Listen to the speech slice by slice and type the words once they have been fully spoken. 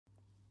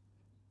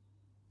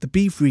The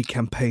Be Free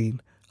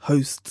campaign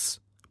hosts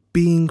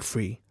Being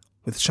Free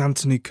with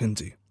Shantanu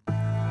Kundu,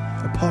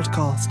 a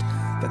podcast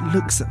that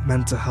looks at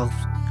mental health,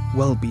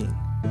 well-being,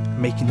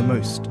 making the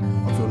most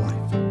of your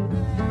life.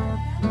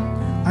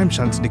 I'm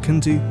Shantanu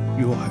Kundu,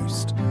 your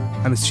host.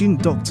 I'm a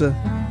student doctor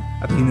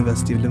at the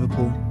University of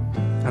Liverpool,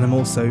 and I'm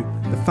also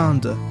the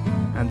founder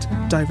and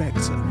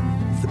director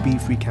of the Be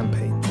Free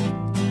campaign,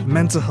 a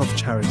mental health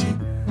charity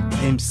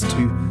that aims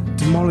to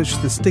demolish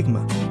the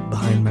stigma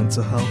behind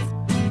mental health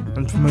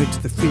and promote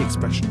the free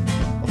expression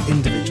of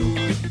individual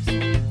values.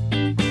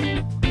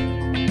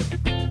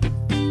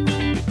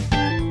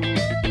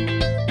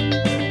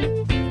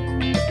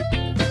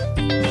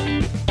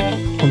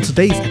 On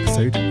today's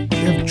episode, we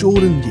have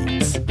Jordan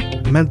Yeats,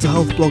 a mental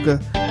health blogger,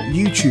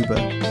 YouTuber,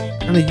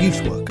 and a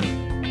youth worker.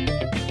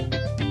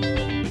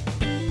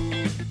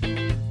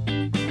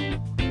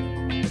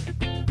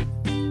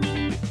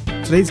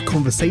 Today's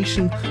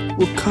conversation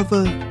will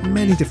cover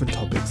many different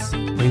topics,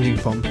 ranging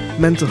from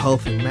mental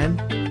health in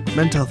men,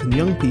 mental health in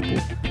young people,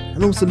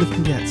 and also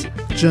looking at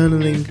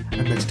journaling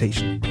and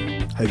meditation.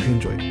 Hope you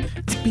enjoy.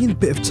 It's been a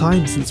bit of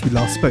time since we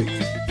last spoke,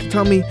 so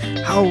tell me,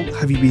 how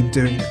have you been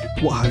doing?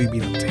 What have you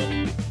been up to?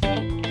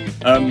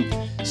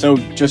 So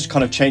just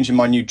kind of changing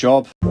my new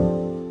job.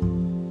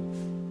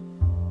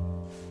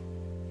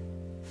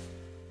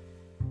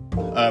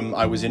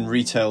 I was in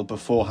retail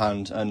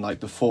beforehand, and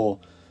before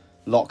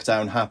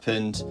lockdown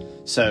happened.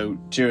 So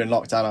during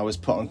lockdown I was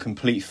put on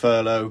complete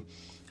furlough,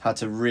 had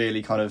to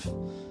really kind of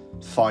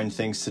find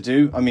things to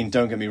do. I mean,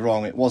 don't get me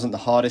wrong, it wasn't the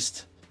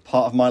hardest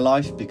part of my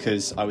life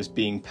because I was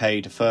being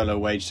paid a furlough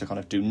wage to kind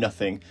of do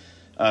nothing.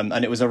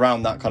 And it was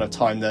around that kind of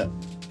time that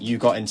you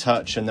got in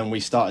touch, and then we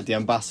started the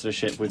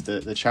ambassadorship with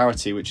the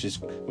charity, which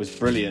was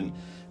brilliant.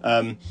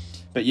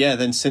 But yeah,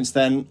 then since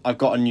then I've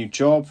got a new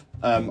job.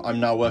 I'm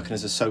now working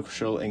as a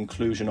social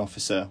inclusion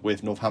officer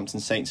with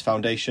Northampton Saints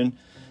Foundation.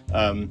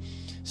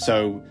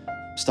 So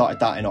started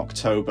that in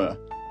October,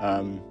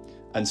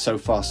 and so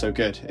far so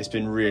good. It's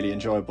been really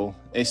enjoyable.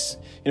 It's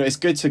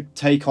good to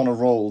take on a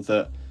role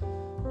that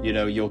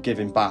you're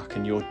giving back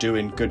and you're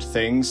doing good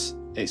things.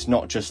 It's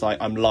not just like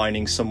I'm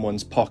lining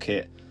someone's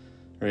pocket,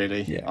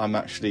 really. Yeah. I'm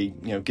actually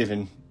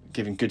giving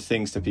good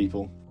things to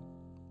people.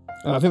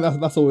 I think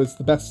that's always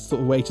the best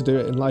sort of way to do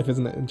it in life,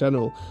 isn't it, in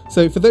general?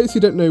 So for those who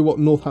don't know what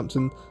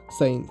Northampton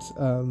Saints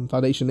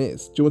Foundation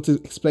is, do you want to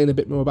explain a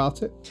bit more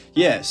about it?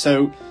 Yeah,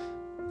 so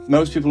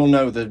most people will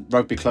know the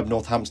rugby club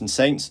Northampton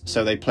Saints,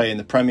 so they play in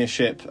the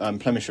Premiership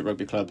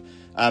Rugby Club.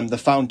 The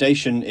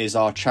foundation is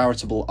our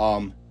charitable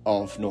arm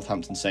of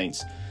Northampton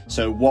Saints.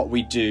 So what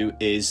we do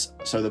is,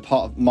 the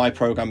part of my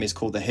programme is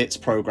called the HITS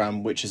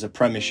programme, which is a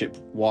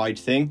Premiership-wide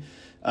thing.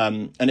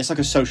 And it's like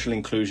a social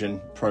inclusion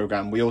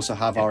programme. We also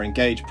have our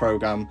Engage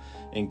programme,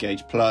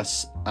 Engage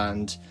Plus,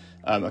 and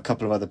a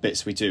couple of other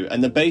bits we do.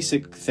 And the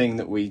basic thing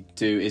that we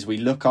do is we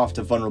look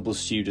after vulnerable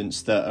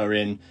students that are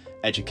in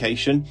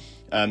education.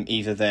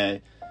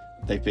 Either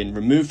they've been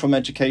removed from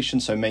education,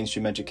 so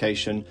mainstream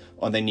education,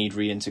 or they need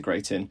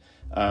reintegrating,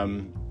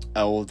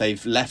 or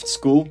they've left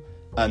school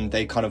and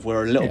they kind of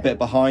were a little bit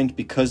behind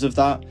because of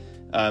that.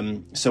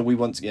 So we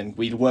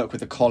work with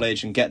the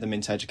college and get them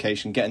into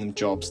education, getting them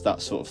jobs, that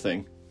sort of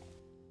thing.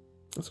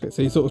 That's great.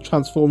 So you're sort of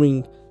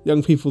transforming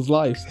young people's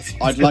lives.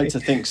 I'd like to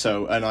think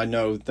so, and I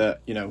know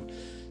that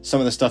some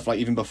of the stuff, like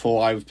even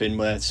before I've been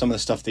where some of the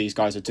stuff these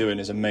guys are doing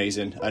is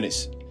amazing, and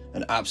it's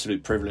an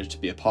absolute privilege to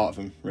be a part of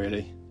them,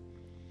 really.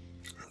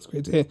 That's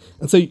great to hear.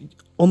 And so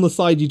on the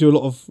side you do a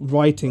lot of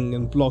writing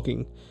and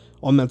blogging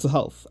on mental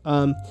health.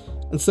 And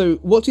so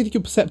what do you think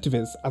your perceptive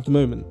is at the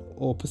moment,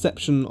 or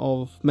perception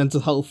of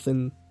mental health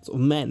in sort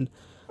of men?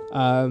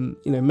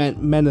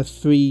 Men are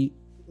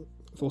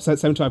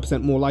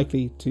 75% more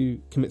likely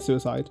to commit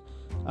suicide.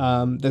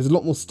 There's a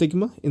lot more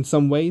stigma in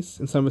some ways,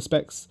 in some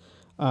respects,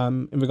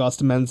 in regards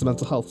to men's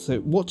mental health. So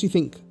what do you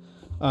think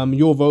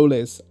your role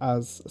is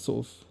as a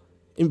sort of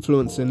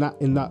influence in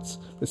that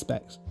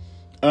respect?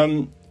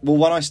 Well,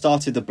 when I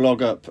started the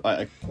blog up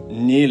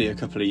nearly a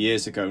couple of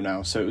years ago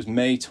now, so it was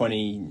May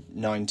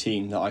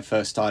 2019 that I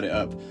first started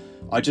up,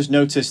 I just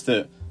noticed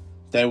that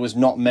there was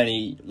not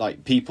many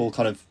people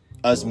kind of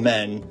as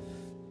men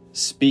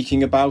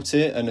speaking about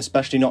it, and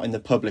especially not in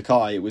the public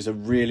eye. It was a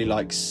really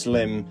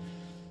slim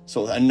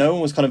sort of, and no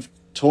one was kind of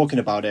talking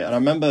about it. And I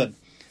remember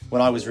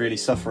when I was really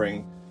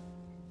suffering,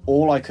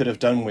 all I could have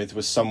done with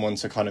was someone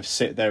to kind of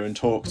sit there and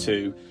talk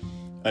to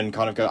and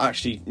kind of go,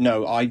 actually,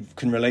 no, I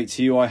can relate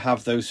to you. I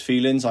have those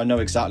feelings. I know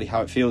exactly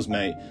how it feels,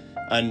 mate.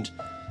 And,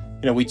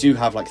 we do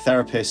have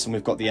therapists, and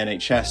we've got the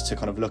NHS to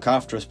kind of look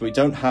after us, but we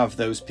don't have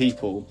those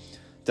people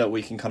that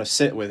we can kind of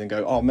sit with and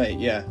go, oh, mate,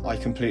 yeah, I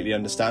completely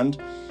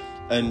understand.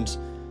 And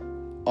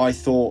I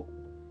thought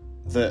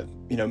that,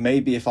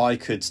 maybe if I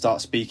could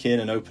start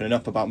speaking and opening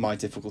up about my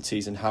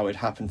difficulties and how it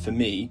happened for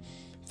me,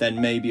 then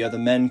maybe other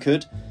men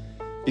could.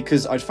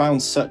 Because I'd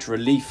found such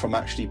relief from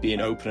actually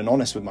being open and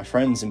honest with my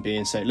friends and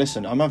saying,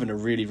 listen, I'm having a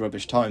really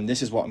rubbish time.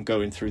 This is what I'm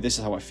going through. This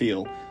is how I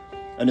feel.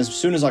 And as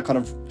soon as I kind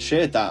of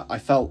shared that, I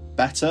felt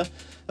better.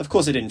 Of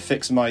course, it didn't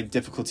fix my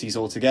difficulties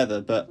altogether,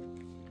 but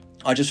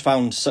I just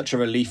found such a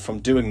relief from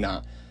doing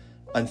that,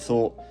 and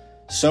thought,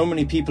 so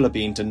many people are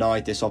being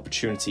denied this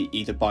opportunity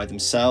either by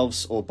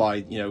themselves or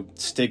by, you know,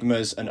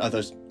 stigmas and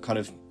other kind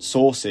of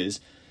sources.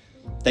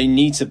 They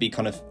need to be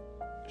kind of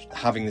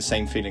having the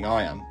same feeling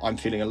I am. I'm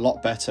feeling a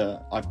lot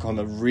better. I've come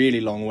a really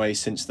long way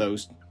since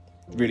those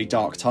really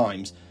dark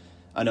times,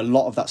 and a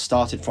lot of that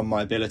started from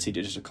my ability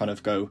to just kind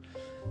of go,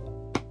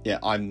 yeah,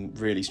 I'm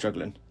really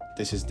struggling.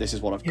 This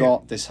is what I've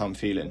got. This is how I'm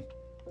feeling.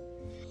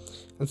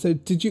 And so,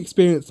 did you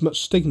experience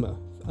much stigma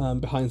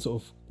behind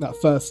sort of that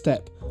first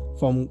step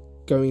from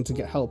going to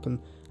get help, and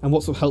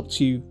what sort of helped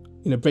you,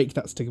 you know, break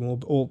that stigma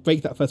or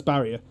break that first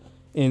barrier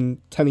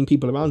in telling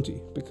people around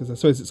you? Because I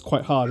suppose it's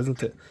quite hard,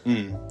 isn't it?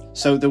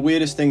 So the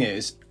weirdest thing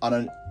is,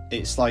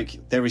 it's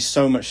like there is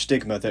so much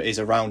stigma that is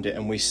around it,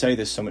 and we say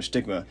there's so much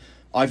stigma.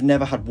 I've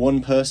never had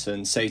one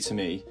person say to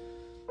me,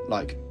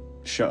 like,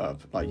 shut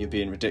up, like, you're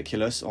being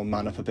ridiculous, or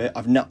man up a bit.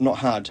 I've not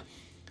had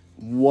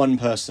one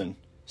person.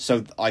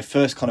 So I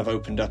first kind of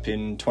opened up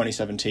in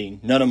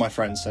 2017. None of my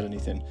friends said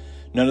anything.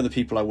 None of the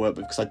people I work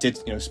with, because I did,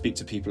 you know, speak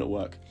to people at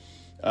work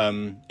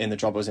in the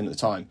job I was in at the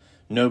time.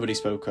 Nobody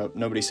spoke up.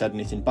 Nobody said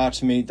anything bad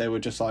to me. They were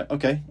just like,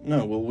 okay,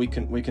 no, well, we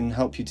can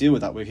help you deal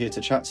with that. We're here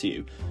to chat to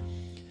you.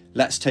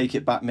 Let's take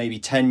it back maybe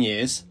 10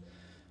 years.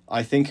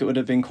 I think it would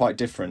have been quite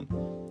different.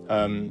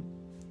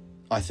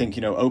 I think,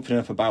 you know, opening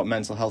up about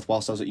mental health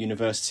whilst I was at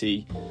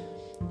university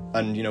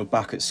and, you know,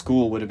 back at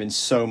school would have been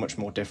so much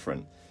more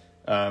different.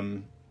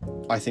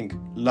 I think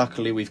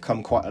luckily we've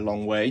come quite a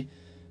long way.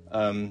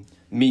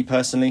 Me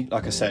personally,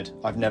 like I said,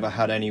 I've never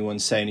had anyone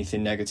say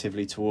anything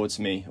negatively towards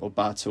me or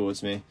bad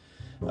towards me,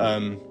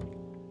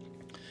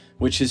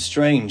 which is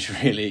strange,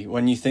 really,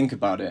 when you think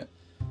about it.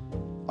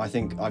 I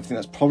think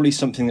that's probably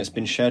something that's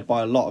been shared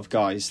by a lot of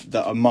guys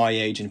that are my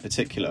age in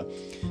particular.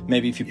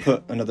 Maybe if you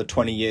put another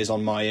 20 years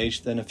on my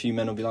age, then a few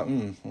men will be like,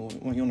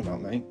 what are you on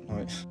about, mate?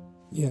 Like,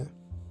 yeah.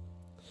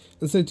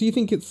 And so do you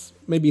think it's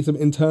maybe some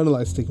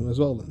internalised stigma as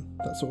well, then,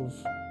 that sort of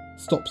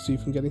stops you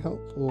from getting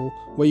help? Or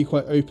were you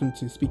quite open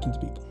to speaking to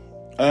people?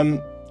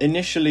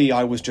 Initially,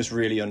 I was just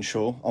really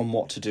unsure on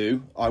what to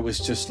do. I was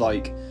just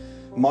like,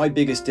 my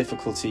biggest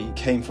difficulty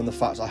came from the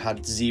fact I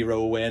had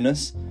zero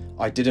awareness.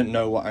 I didn't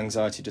know what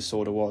anxiety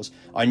disorder was.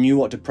 I knew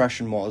what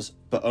depression was,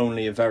 but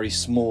only a very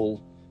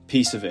small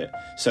piece of it.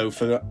 So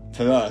for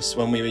us,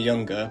 when we were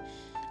younger,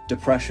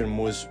 depression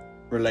was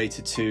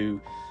related to,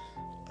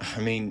 I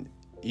mean,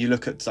 you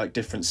look at like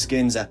different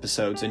Skins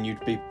episodes and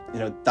you'd be, you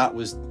know, that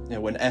was, you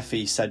know, when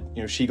Effie said,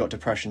 you know, she got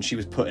depression, she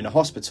was put in a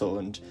hospital,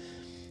 and,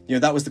 you know,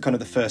 that was the kind of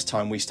the first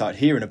time we started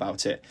hearing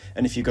about it.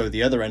 And if you go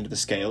the other end of the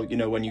scale, you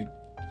know, when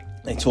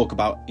they talk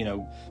about, you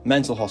know,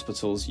 mental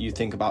hospitals, you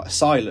think about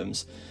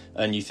asylums,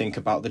 and you think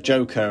about the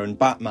Joker and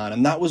Batman,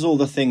 and that was all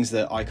the things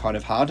that I kind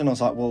of had. And I was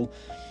like, well,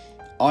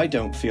 I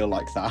don't feel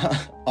like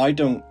that. I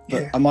don't,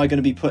 but am I going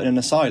to be put in an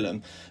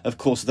asylum? Of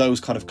course, those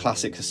kind of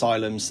classic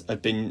asylums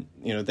have been,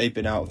 you know, they've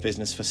been out of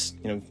business for,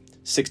 you know,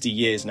 60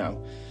 years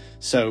now.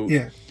 So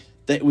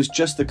it was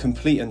just the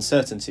complete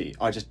uncertainty.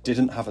 I just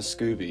didn't have a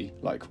Scooby,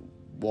 like,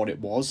 what it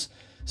was.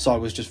 So I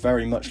was just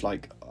very much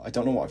like, I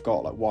don't know what I've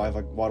got. Like, why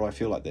do I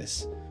feel like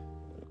this?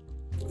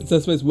 So I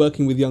suppose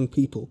working with young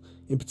people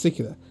in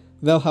particular,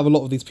 they'll have a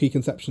lot of these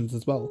preconceptions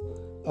as well,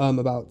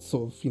 about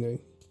sort of, you know,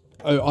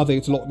 oh, are they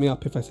going to lock me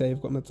up if I say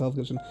I've got mental health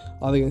condition?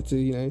 Are they going to,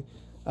 you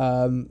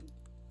know,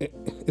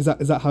 is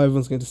that how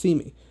everyone's going to see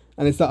me?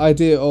 And it's that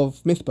idea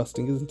of myth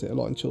busting, isn't it, a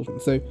lot in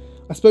children? So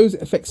I suppose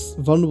it affects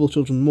vulnerable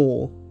children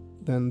more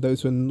than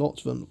those who are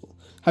not vulnerable.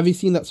 Have you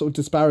seen that sort of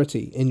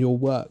disparity in your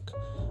work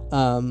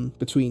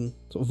between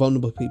sort of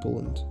vulnerable people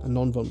and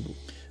non-vulnerable?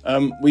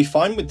 We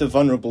find with the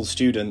vulnerable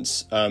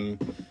students, and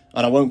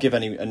I won't give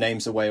any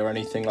names away or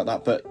anything like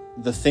that, but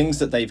the things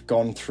that they've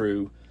gone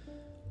through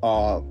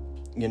are,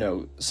 you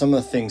know, some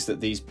of the things that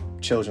these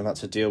children had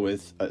to deal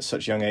with at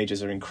such young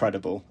ages are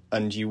incredible.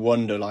 And you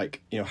wonder,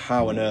 like, you know,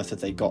 how on earth have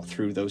they got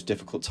through those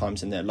difficult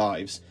times in their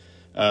lives?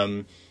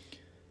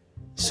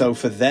 So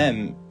for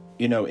them,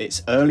 you know,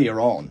 it's earlier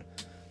on,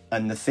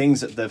 and the things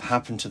that have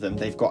happened to them,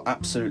 they've got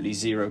absolutely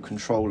zero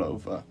control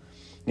over.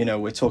 You know,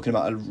 we're talking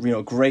about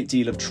a great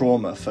deal of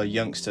trauma for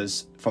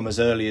youngsters from as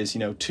early as, you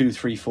know, 2,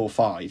 3, 4,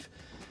 5.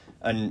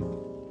 And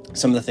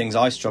some of the things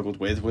I struggled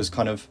with was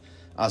kind of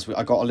as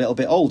I got a little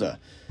bit older.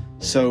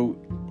 So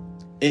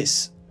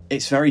it's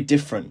very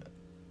different.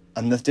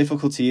 And the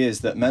difficulty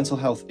is that mental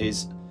health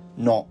is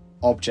not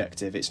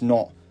objective. It's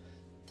not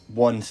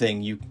one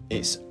thing.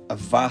 It's a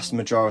vast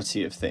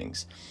majority of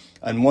things.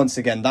 And once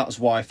again, that's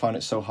why I find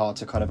it so hard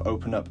to kind of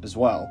open up as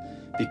well,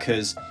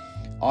 because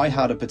I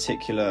had a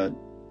particular,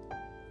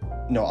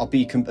 no, I'll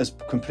be as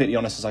completely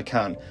honest as I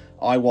can.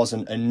 I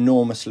wasn't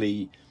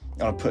enormously,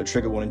 and I'll put a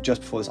trigger warning just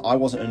before this, I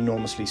wasn't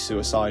enormously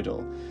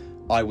suicidal.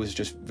 I was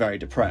just very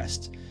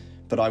depressed.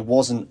 But I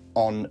wasn't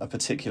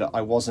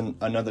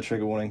another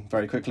trigger warning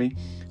very quickly,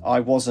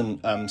 I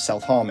wasn't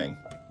self-harming.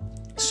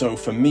 So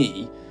for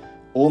me,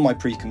 all my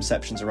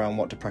preconceptions around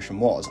what depression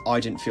was,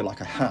 I didn't feel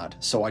like I had,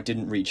 so I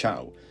didn't reach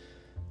out.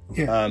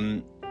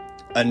 And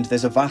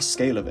there's a vast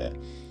scale of it.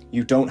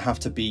 You don't have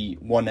to be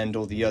one end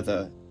or the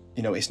other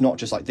it's not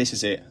just like this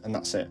is it and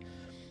that's it.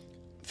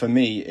 For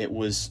me,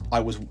 I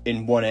was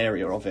in one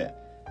area of it,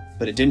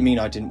 but it didn't mean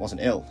I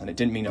wasn't ill, and it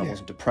didn't mean I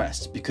wasn't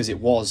depressed, because it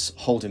was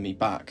holding me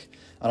back.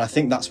 And I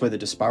think that's where the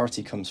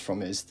disparity comes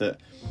from, is that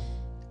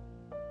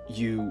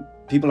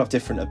people have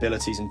different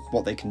abilities and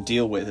what they can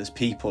deal with as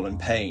people and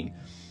pain.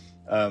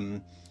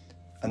 And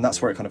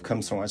that's where it kind of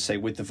comes from. I'd say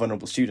with the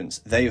vulnerable students,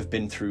 they have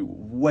been through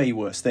way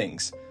worse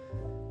things,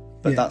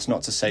 but that's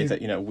not to say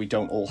that, we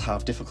don't all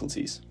have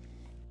difficulties.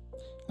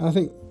 And I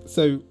think,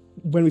 so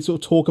when we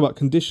sort of talk about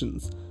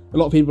conditions, a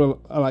lot of people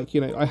are like,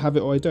 I have it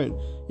or I don't.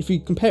 If you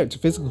compare it to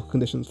physical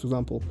conditions, for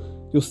example,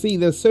 you'll see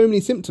there's so many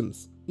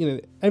symptoms.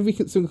 Every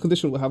single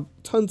condition will have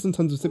tons and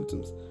tons of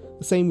symptoms.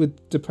 The same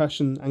with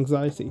depression,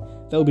 anxiety.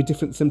 There will be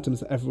different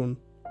symptoms that everyone,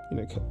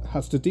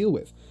 has to deal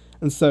with.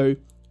 And so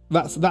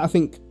that I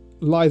think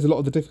lies a lot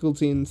of the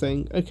difficulty in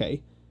saying,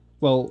 okay,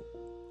 well,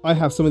 I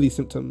have some of these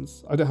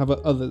symptoms, I don't have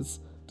others.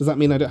 Does that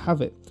mean I don't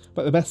have it?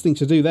 But the best thing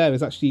to do there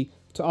is actually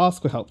to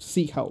ask for help, to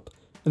seek help,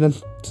 and then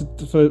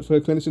for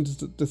a clinician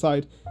to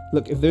decide,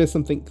 look, if there is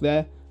something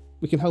there,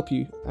 we can help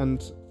you,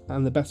 and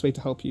the best way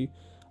to help you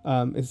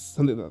is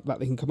something that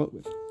they can come up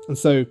with. And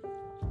so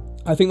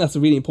I think that's a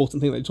really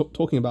important thing that you're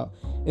talking about,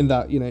 in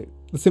that,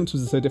 the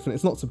symptoms are so different.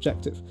 It's not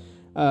subjective.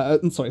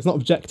 It's not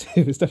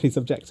objective, it's definitely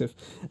subjective.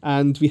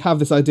 And we have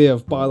this idea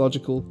of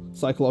biological,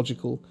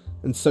 psychological,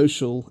 and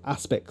social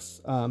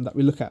aspects that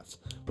we look at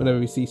whenever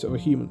we see sort of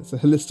a human. It's a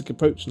holistic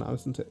approach now,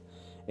 isn't it,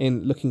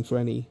 in looking for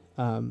any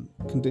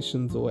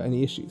conditions or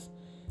any issues.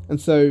 And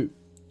so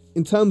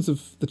in terms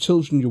of the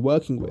children you're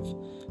working with,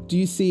 do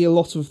you see a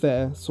lot of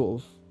their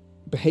sort of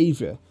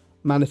behaviour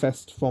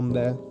manifest from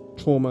their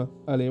trauma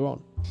earlier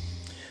on?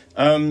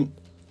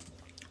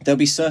 There'll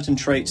be certain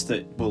traits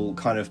that will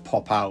kind of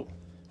pop out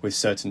with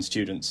certain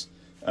students.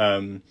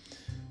 You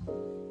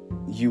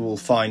will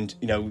find,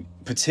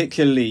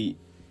 particularly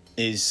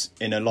is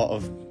in a lot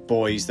of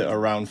boys that are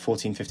around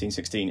 14, 15,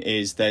 16,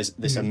 is there's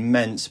this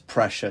immense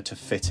pressure to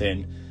fit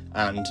in,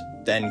 and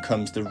then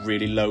comes the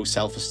really low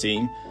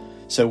self-esteem.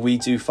 So we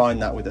do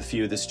find that with a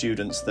few of the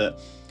students, that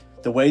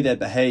the way they're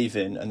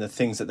behaving and the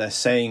things that they're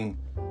saying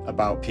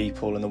about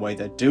people and the way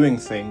they're doing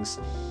things,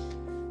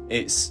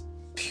 it's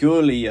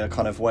purely a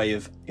kind of way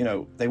of,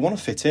 they want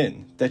to fit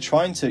in. They're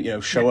trying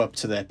to, show up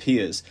to their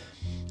peers.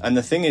 And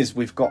the thing is,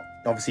 we've got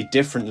obviously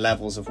different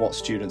levels of what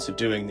students are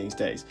doing these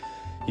days.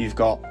 You've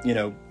got,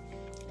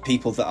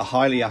 people that are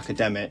highly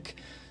academic,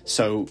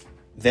 so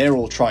they're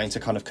all trying to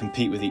kind of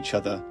compete with each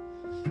other.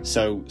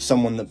 So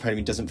someone that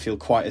probably doesn't feel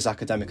quite as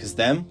academic as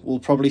them will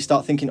probably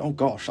start thinking, oh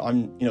gosh,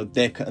 and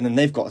then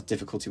they've got a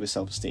difficulty with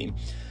self-esteem.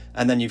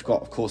 And then you've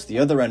got, of course, the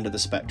other end of the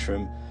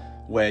spectrum,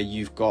 where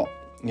you've got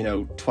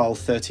 12,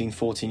 13,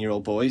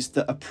 14-year-old boys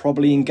that are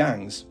probably in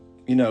gangs.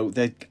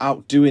 They're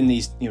out doing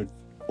these,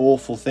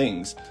 awful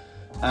things.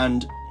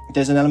 And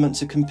there's an element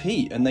to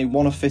compete, and they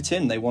want to fit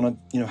in. They want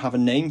to, have a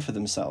name for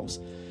themselves.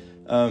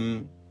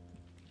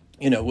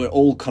 We're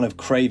all kind of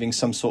craving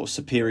some sort of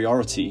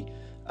superiority,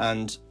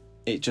 and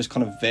it just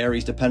kind of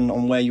varies depending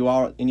on where you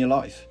are in your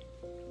life.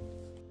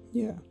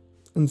 Yeah.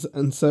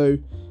 And so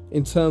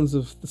in terms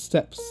of the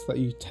steps that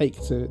you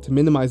take to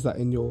minimise that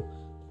in your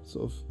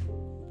sort of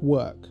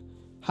work,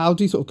 how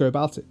do you sort of go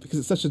about it? Because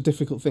it's such a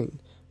difficult thing,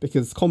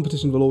 because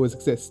competition will always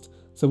exist.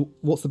 So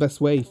what's the best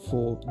way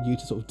for you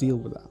to sort of deal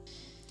with that?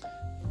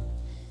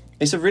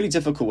 It's a really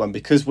difficult one,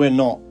 because we're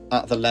not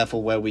at the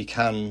level where we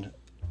can,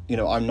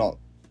 I'm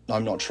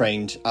not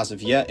trained as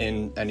of yet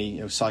in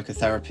any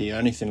psychotherapy or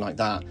anything like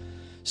that.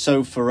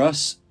 So for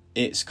us,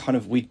 it's kind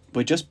of,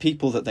 we're just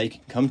people that they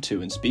can come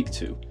to and speak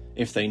to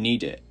if they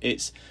need it.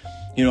 It's,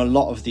 a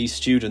lot of these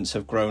students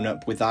have grown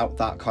up without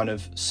that kind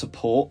of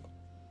support,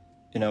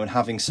 and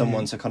having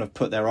someone to kind of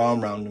put their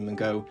arm around them and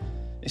go,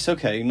 it's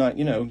okay,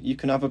 you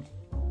can have a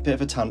bit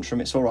of a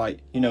tantrum, it's all right.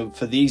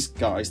 For these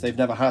guys, they've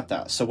never had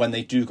that. So when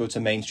they do go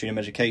to mainstream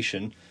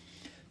education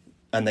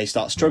and they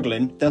start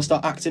struggling, they'll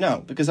start acting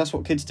out, because that's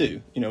what kids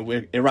do.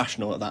 We're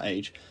irrational at that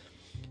age.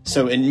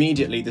 So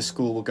immediately the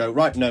school will go,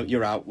 right, no,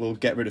 you're out, we'll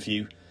get rid of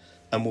you,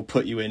 and we'll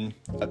put you in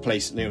a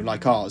place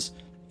like ours.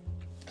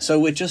 So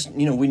we're just,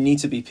 we need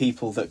to be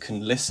people that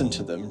can listen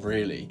to them,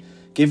 really,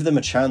 give them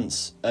a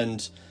chance,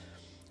 and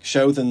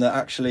show them that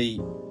actually,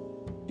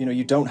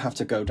 you don't have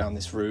to go down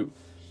this route.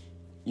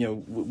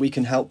 We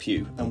can help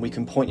you, and we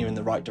can point you in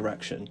the right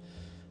direction.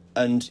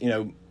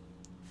 And,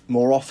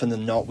 more often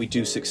than not, we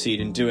do succeed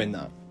in doing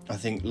that. I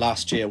think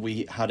last year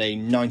we had a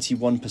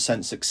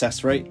 91%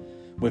 success rate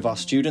with our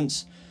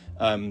students.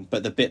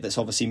 But the bit that's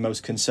obviously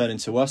most concerning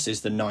to us is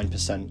the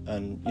 9%.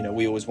 And,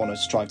 we always want to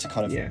strive to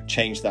kind of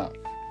change that.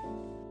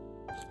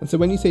 And so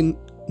when you say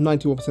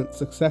 91%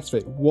 success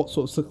rate, what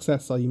sort of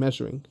success are you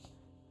measuring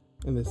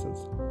in this sense?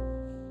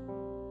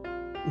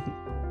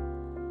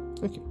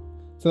 Okay.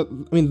 So,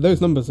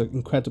 those numbers are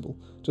incredible,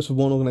 just for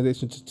one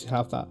organisation to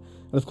have that.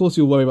 And of course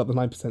you'll worry about the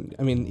 9%.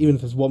 Even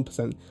if it's 1%,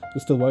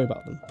 you'll still worry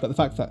about them. But the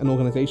fact that an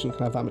organisation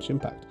can have that much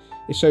impact,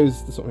 it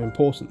shows the sort of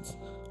importance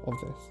of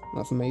this.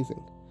 That's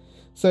amazing.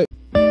 So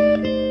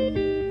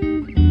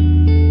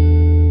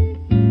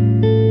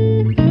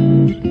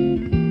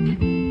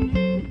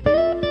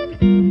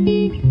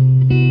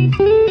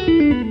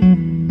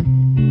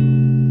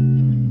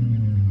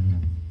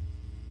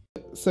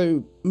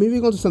So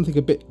moving on to something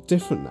a bit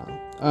different now.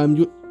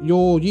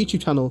 Your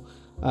YouTube channel,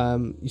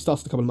 you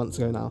started a couple of months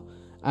ago now,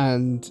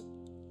 and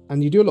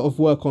you do a lot of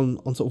work on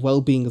sort of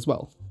well-being as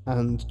well,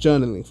 and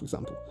journaling, for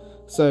example.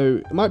 So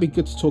it might be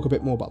good to talk a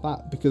bit more about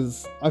that,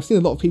 because I've seen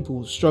a lot of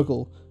people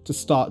struggle to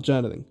start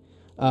journaling,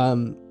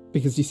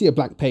 because you see a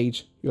blank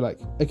page, you're like,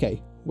 okay,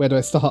 where do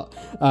I start?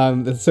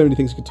 There's so many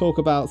things you could talk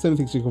about, so many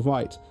things you can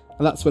write,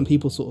 and that's when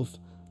people sort of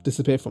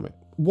disappear from it.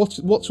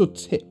 What's your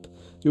tip,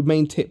 your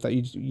main tip that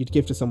you'd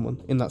give to someone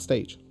in that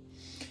stage?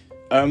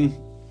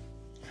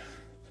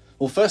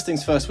 Well, first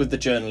things first with the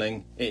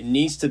journaling, it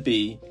needs to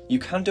be, you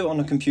can do it on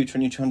a computer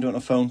and you can do it on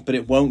a phone, but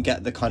it won't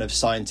get the kind of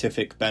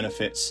scientific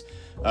benefits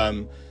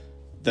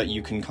that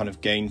you can kind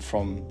of gain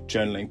from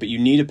journaling. But you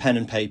need a pen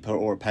and paper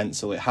or a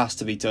pencil. It has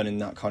to be done in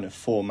that kind of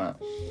format.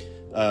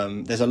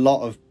 There's a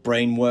lot of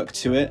brain work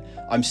to it.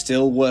 I'm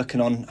still working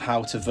on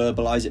how to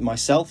verbalize it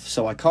myself,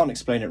 so I can't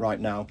explain it right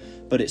now,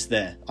 but it's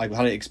there. I've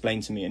had it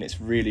explained to me, and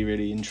it's really,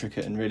 really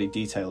intricate and really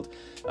detailed.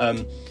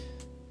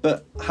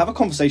 But have a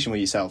conversation with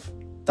yourself.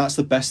 That's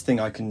the best thing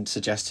I can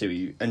suggest to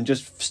you. And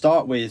just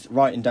start with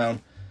writing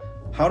down,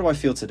 how do I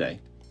feel today?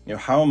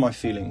 How am I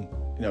feeling?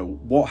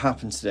 What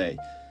happened today?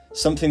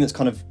 Something that's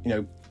kind of,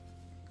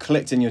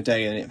 clicked in your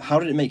day, and how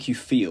did it make you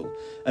feel?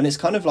 And it's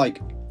kind of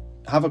like,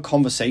 have a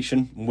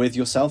conversation with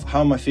yourself.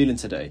 How am I feeling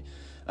today?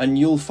 And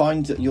you'll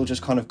find that you'll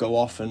just kind of go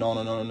off and on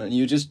and on, and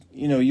you just,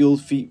 you'll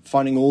be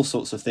finding all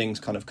sorts of things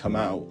kind of come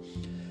out.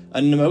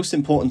 And the most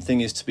important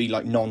thing is to be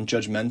like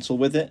non-judgmental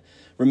with it.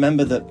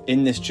 Remember that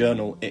in this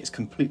journal, it's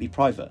completely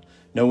private.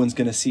 No one's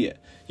going to see it.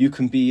 You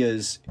can be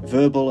as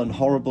verbal and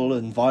horrible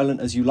and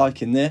violent as you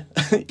like in there.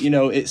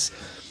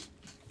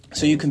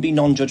 So you can be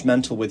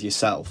non-judgmental with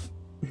yourself.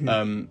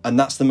 And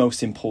that's the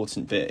most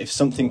important bit. If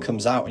something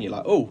comes out and you're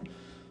like, oh,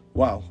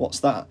 wow, what's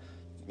that?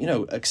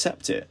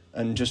 Accept it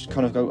and just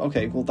kind of go,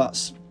 okay, well,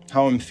 that's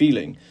how I'm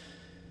feeling.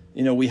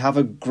 We have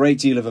a great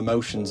deal of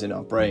emotions in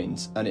our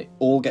brains, and it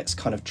all gets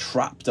kind of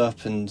trapped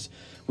up, and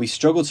we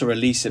struggle to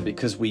release it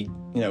because we,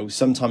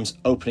 sometimes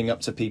opening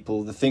up to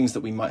people, the things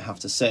that we might have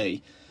to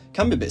say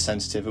can be a bit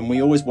sensitive, and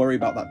we always worry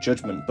about that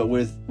judgment. But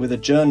with a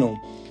journal,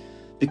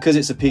 because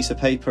it's a piece of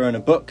paper and a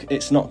book,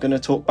 it's not going to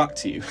talk back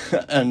to you.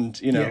 And,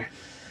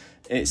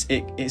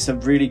 it's a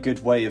really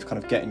good way of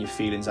kind of getting your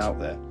feelings out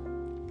there.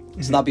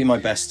 So that'd be my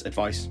best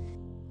advice.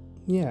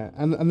 Yeah,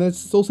 and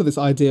there's also this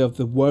idea of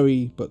the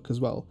worry book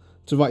as well,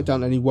 to write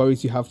down any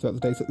worries you have throughout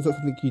the day. So is that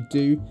something you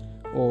do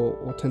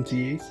or tend to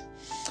use?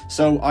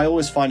 So I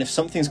always find if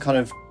something's kind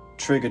of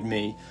triggered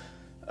me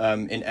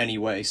in any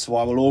way, so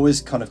I will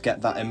always kind of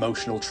get that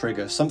emotional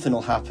trigger. Something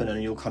will happen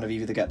and you'll kind of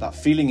either get that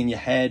feeling in your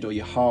head or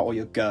your heart or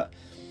your gut.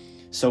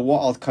 So what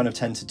I'll kind of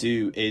tend to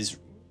do is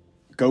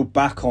go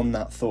back on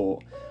that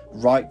thought,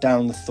 write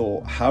down the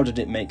thought, how did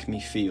it make me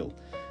feel?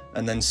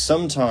 And then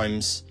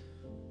sometimes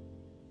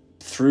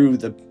through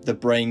the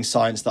brain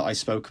science that I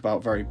spoke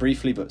about very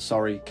briefly, but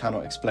sorry,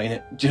 cannot explain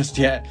it just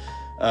yet.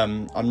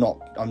 I'm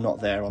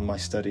not there on my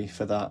study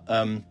for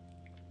that.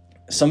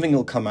 Something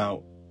will come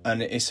out,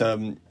 and it's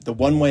the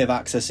one way of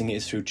accessing it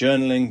is through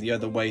journaling. The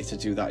other way to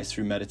do that is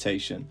through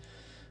meditation.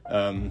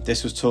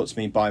 This was taught to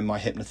me by my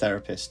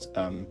hypnotherapist,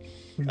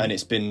 and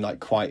it's been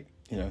like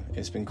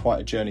it's been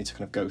quite a journey to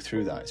kind of go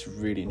through that. It's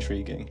really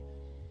intriguing.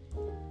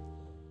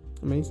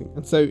 Amazing.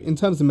 And so in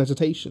terms of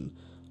meditation,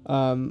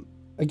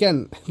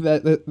 again,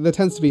 there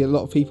tends to be a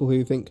lot of people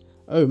who think,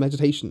 oh,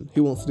 meditation,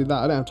 who wants to do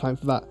that? I don't have time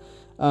for that.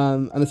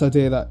 And this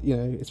idea that,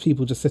 it's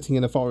people just sitting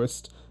in a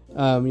forest,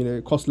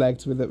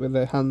 cross-legged with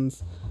their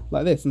hands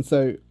like this. And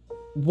so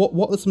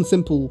what are some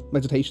simple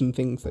meditation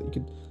things that you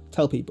could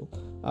tell people?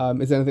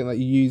 Is there anything that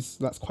you use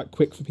that's quite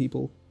quick for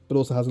people, but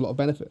also has a lot of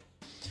benefit?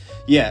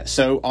 Yeah,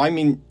 so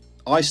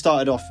I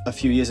started off a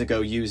few years ago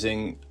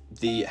using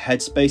the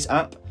Headspace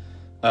app.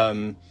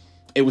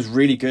 It was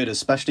really good,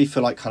 especially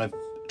for like kind of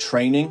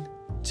training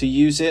to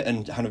use it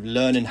and kind of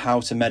learning how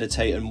to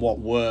meditate and what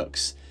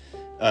works.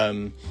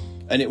 And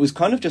it was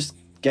kind of just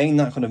gain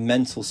that kind of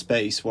mental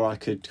space where I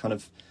could kind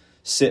of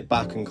sit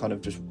back and kind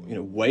of just,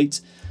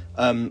 wait.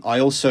 I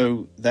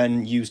also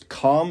then used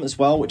Calm as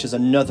well, which is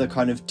another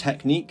kind of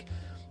technique.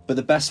 But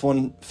the best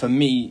one for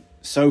me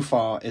so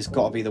far is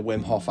got to be the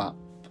Wim Hof app,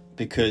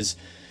 because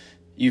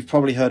you've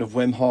probably heard of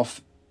Wim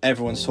Hof.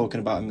 Everyone's talking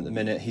about him at the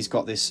minute. He's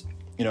got this,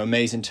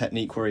 amazing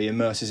technique where he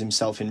immerses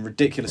himself in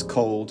ridiculous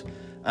cold,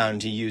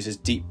 and he uses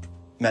deep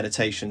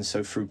meditation,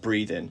 so through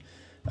breathing.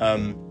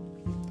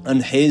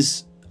 And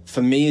his,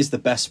 for me, is the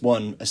best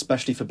one,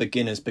 especially for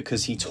beginners,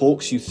 because he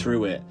talks you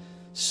through it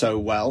so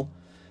well.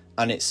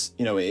 And it's,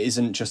 it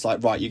isn't just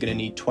like, right, you're going to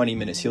need 20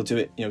 minutes. He'll do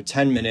it,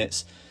 10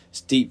 minutes. It's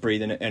deep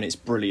breathing and it's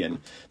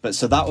brilliant. But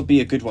so that would be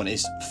a good one,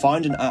 is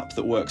find an app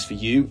that works for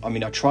you. I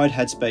mean, I tried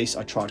Headspace,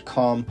 I tried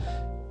Calm,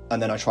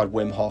 and then I tried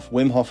Wim Hof.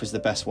 Wim Hof is the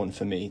best one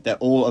for me. They're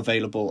all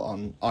available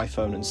on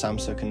iPhone and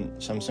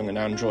Samsung and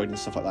Android and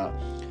stuff like that.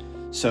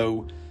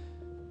 So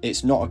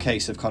it's not a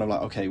case of kind of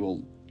like, okay,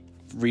 well,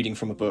 reading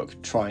from a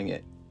book, trying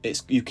it.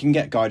 you can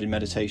get guided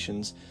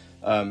meditations.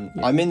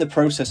 I'm in the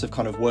process of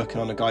kind of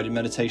working on a guided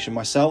meditation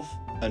myself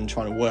and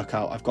trying to work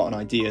out, I've got an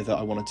idea that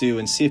I want to do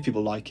and see if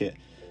people like it.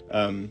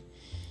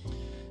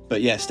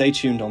 But yeah, stay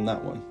tuned on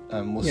that one.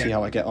 We'll see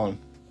how I get on.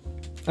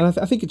 And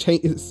I think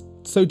it's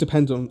so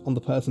dependent on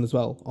the person as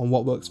well, on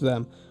what works for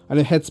them. I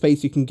know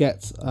Headspace you can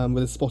get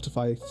with a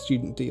Spotify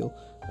student deal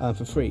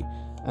for free.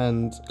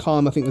 And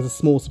Calm, I think there's a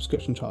small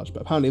subscription charge,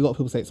 but apparently a lot of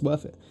people say it's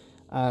worth it.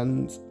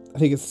 And I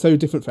think it's so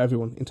different for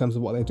everyone in terms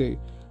of what they do.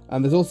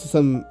 And there's also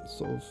some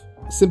sort of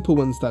simple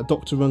ones that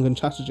Dr. Rangan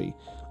Chatterjee,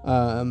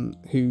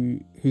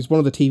 who's one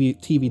of the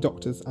TV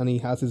doctors, and he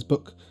has his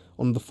book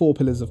on the 4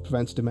 pillars of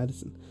preventative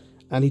medicine.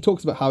 And he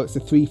talks about how it's a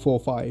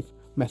 3-4-5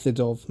 method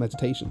of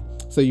meditation.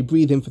 So you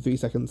breathe in for 3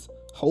 seconds,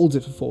 hold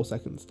it for 4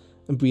 seconds,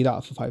 and breathe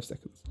out for 5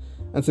 seconds.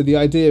 And so the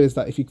idea is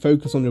that if you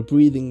focus on your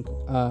breathing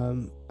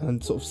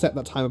and sort of set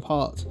that time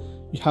apart,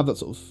 you have that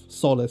sort of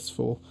solace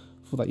for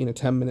that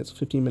 10 minutes or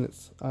 15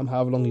 minutes,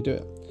 however long you do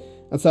it.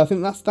 And so I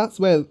think that's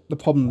where the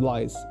problem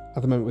lies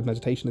at the moment with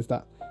meditation, is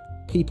that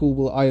people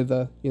will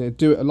either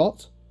do it a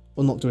lot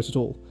or not do it at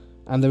all,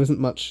 and there isn't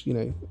much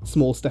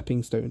small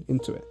stepping stone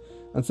into it.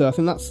 And so I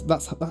think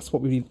that's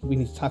what we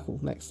need to tackle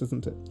next,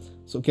 isn't it?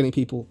 Sort of getting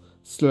people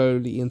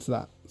slowly into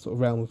that sort of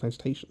realm of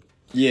meditation.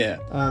 Yeah.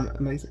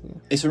 Amazing.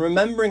 Yeah. It's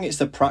remembering it's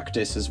the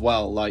practice as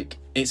well. Like,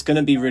 it's going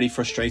to be really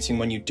frustrating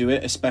when you do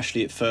it,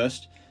 especially at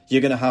first.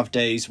 You're going to have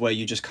days where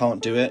you just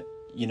can't do it.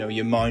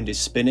 Your mind is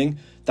spinning.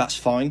 That's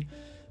fine.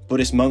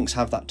 Buddhist monks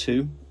have that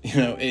too.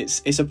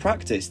 It's a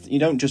practice. You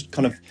don't just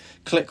kind of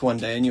click one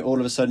day and all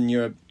of a sudden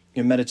you're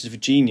a meditative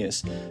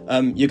genius.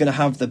 You're going to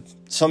have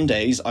some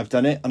days I've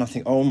done it and I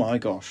think, oh my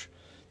gosh,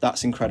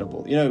 that's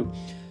incredible.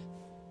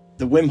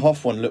 The Wim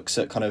Hof one looks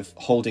at kind of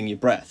holding your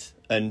breath,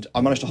 and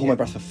I managed to hold my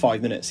breath for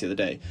 5 minutes the other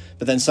day.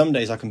 But then some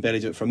days I can barely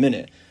do it for a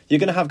minute. You're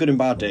going to have good and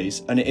bad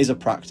days, and it is a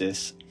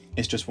practice.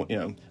 It's just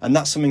and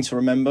that's something to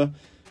remember.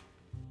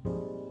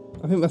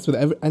 I think that's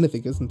with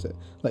anything, isn't it?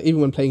 Like,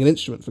 even when playing an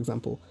instrument, for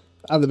example,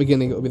 at the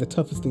beginning it will be the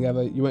toughest thing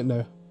ever. You won't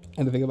know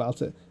anything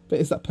about it, but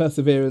it's that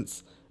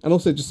perseverance and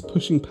also just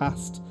pushing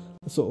past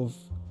the sort of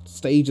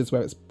stages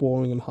where it's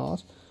boring and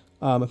hard.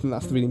 I think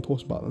that's the really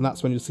important part, and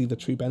that's when you'll see the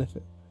true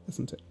benefit,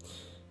 isn't it?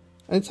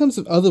 And in terms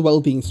of other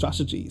well-being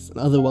strategies and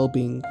other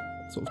well-being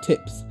sort of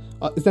tips,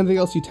 is there anything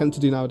else you tend to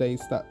do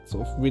nowadays that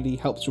sort of really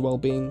helps your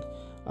well-being?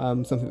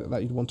 Something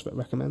that you'd want to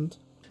recommend?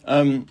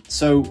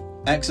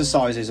 So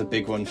exercise is a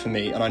big one for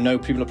me, and I know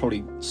people are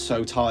probably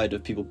so tired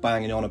of people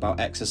banging on about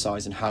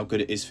exercise and how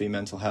good it is for your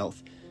mental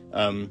health.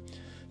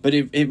 But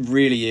it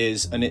really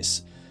is, and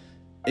it's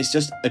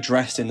just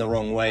addressed in the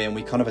wrong way, and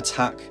we kind of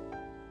attack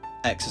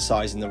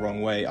exercise in the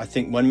wrong way. I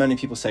think when many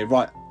people say,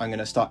 right, I'm going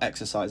to start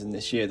exercising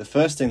this year, the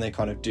first thing they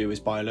kind of do is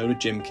buy a load of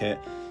gym kit,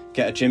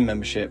 get a gym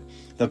membership,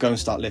 they'll go and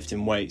start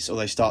lifting weights, or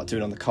they start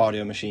doing on the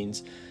cardio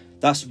machines.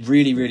 That's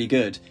really, really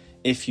good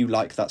if you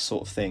like that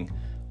sort of thing.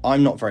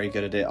 I'm not very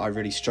good at it. I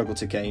really struggle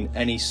to gain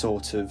any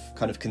sort of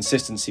kind of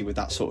consistency with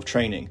that sort of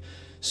training.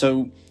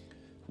 So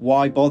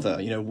why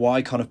bother?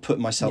 Why kind of put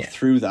myself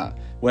through that?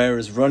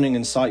 Whereas running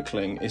and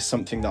cycling is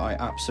something that I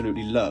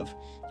absolutely love.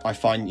 I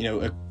find,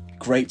 a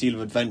great deal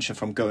of adventure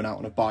from going out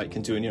on a bike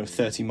and doing,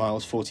 30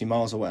 miles, 40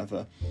 miles or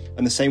whatever.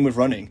 And the same with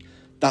running.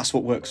 That's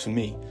what works for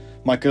me.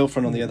 My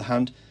girlfriend, on the other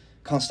hand,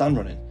 can't stand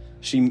running.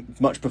 She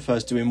much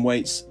prefers doing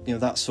weights,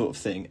 that sort of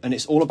thing. And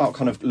it's all about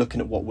kind of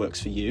looking at what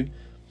works for you.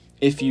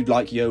 If you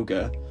like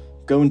yoga,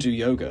 go and do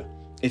yoga.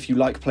 If you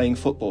like playing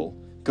football,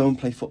 go and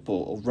play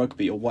football or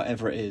rugby or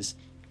whatever it is.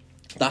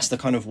 That's the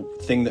kind of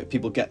thing that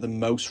people get the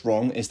most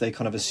wrong, is they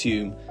kind of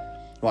assume,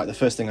 right, the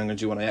first thing I'm going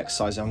to do when I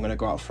exercise, I'm going to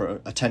go out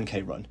for a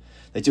 10k run.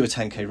 They do a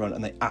 10k run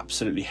and they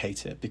absolutely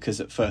hate it, because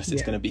at first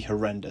it's going to be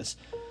horrendous.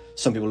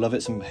 Some people love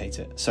it, some people hate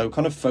it. So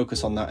kind of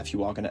focus on that if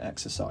you are going to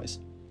exercise.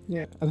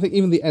 Yeah, I think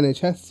even the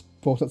NHS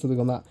brought up something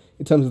on that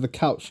in terms of the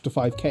couch to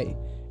 5k.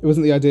 It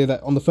wasn't the idea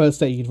that on the first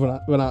day you'd run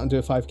out and do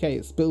a 5k.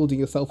 It's building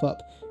yourself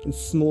up in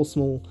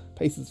small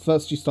paces.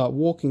 First you start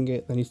walking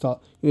it, then you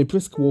start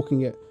brisk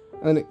walking it,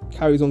 and then it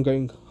carries on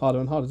going harder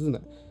and harder, doesn't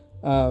it?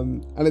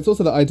 And it's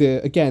also the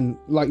idea, again,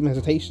 like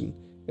meditation,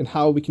 in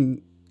how we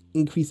can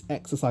increase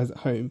exercise at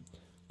home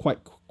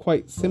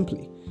quite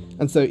simply.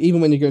 And so even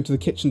when you go into the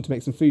kitchen to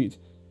make some food,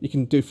 you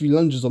can do a few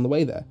lunges on the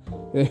way there.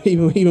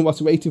 Even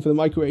whilst you're waiting for the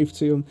microwave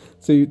to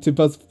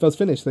buzz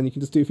finish, then you can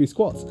just do a few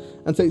squats.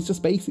 And so it's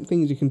just basic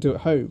things you can do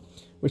at home,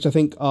 which I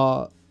think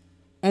are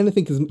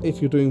anything,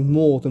 if you're doing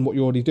more than what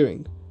you're already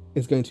doing,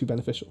 is going to be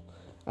beneficial.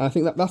 And I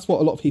think that's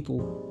what a lot of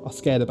people are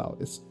scared about,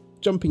 is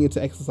jumping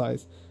into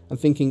exercise and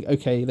thinking,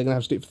 okay, they're going to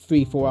have to do it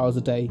for 3-4 hours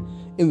a day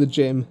in the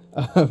gym,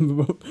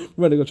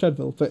 running a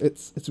treadmill, but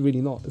it's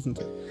really not, isn't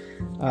it?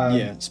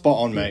 Yeah, spot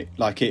on, mate.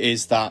 Like, it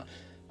is that.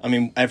 I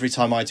mean, every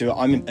time I do it,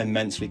 I'm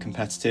immensely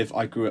competitive.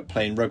 I grew up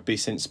playing rugby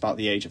since about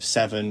the age of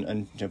 7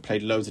 and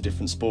played loads of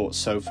different sports.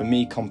 So for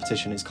me,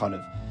 competition is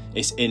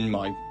it's in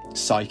my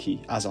psyche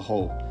as a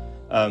whole.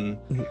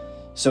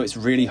 So it's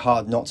really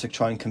hard not to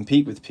try and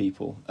compete with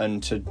people,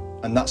 and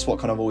that's what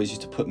kind of always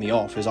used to put me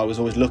off, is I was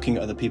always looking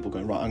at other people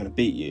going, right, I'm going to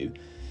beat you.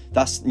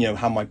 that's, you know,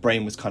 how my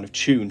brain was kind of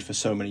tuned for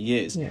so many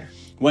years. Yeah.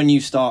 When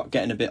you start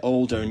getting a bit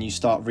older and you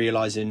start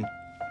realizing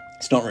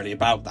it's not really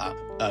about that,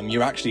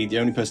 you're actually the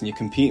only person you're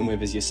competing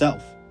with is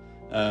yourself.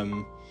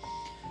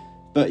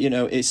 But, you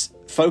know, it's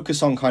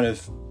focus on kind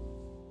of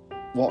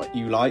what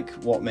you like,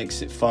 what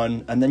makes it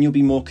fun, and then you'll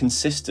be more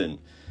consistent.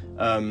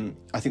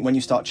 I think when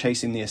you start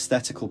chasing the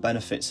aesthetical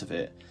benefits of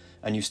it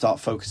and you start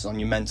focusing on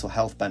your mental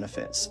health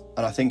benefits,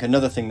 and I think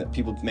another thing that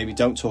people maybe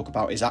don't talk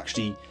about is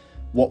actually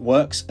what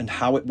works and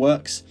how it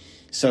works.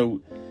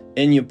 So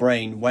in your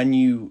brain, when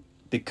you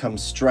become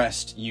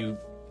stressed, you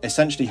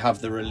essentially have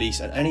the release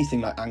of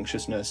anything like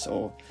anxiousness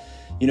or,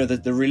 you know,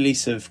 the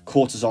release of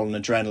cortisol and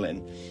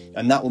adrenaline,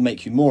 and that will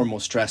make you more and more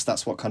stressed.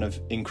 That's what kind of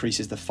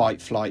increases the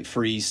fight, flight,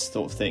 freeze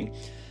sort of thing.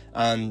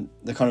 And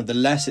the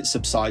less it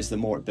subsides, the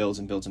more it builds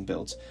and builds and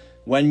builds.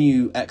 When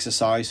you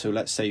exercise, so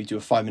let's say you do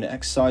a 5-minute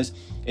exercise,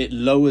 it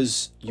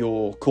lowers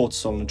your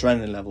cortisol and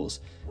adrenaline levels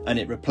and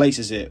it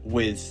replaces it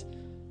with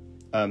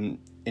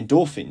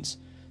endorphins.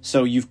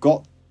 So you've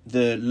got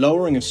the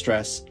lowering of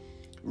stress,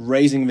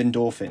 raising of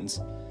endorphins.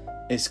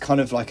 It's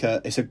kind of like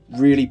it's a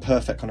really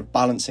perfect kind of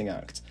balancing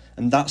act.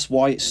 And that's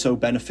why it's so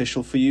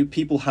beneficial for you.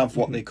 People have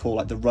what they call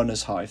like the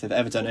runner's high if they've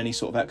ever done any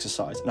sort of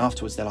exercise. And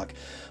afterwards they're like,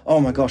 oh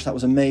my gosh, that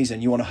was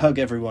amazing. You want to hug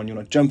everyone, you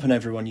want to jump on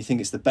everyone, you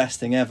think it's the best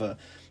thing ever.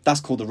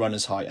 That's called the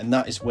runner's high. And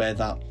that is where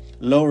that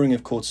lowering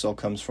of cortisol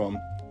comes from,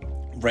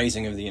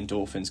 raising of the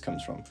endorphins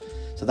comes from.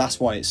 So that's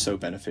why it's so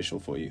beneficial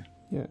for you.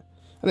 Yeah.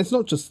 And it's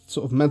not just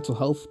sort of mental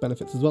health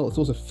benefits as well, it's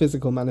also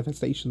physical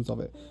manifestations of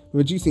it.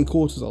 Reducing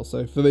cortisol,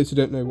 so for those who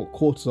don't know what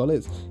cortisol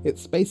is,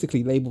 it's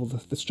basically labelled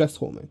the stress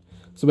hormone.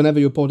 So whenever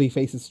your body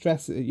faces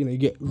stress, you know, you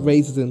get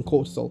raises in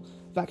cortisol.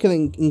 That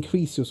can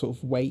increase your sort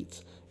of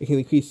weight, it can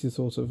increase your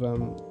sort of,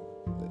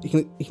 it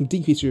can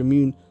decrease your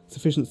immune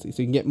sufficiency,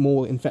 so you can get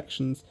more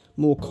infections,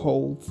 more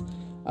colds.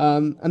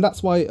 And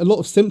that's why a lot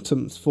of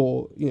symptoms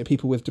for, you know,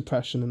 people with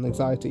depression and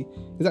anxiety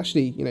is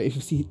actually, you know,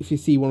 if you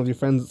see one of your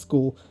friends at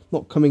school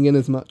not coming in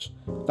as much,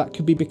 that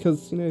could be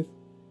because, you know,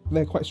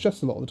 they're quite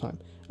stressed a lot of the time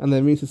and their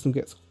immune system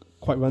gets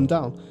quite run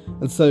down.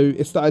 And so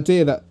it's the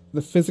idea that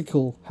the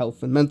physical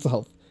health and mental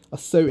health are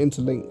so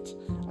interlinked,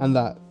 and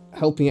that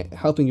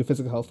helping your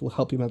physical health will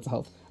help your mental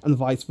health and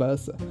vice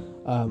versa.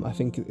 I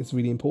think it's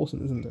really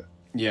important, isn't it?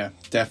 Yeah,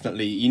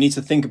 definitely. You need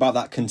to think about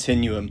that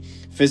continuum.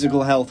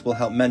 Physical health will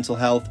help mental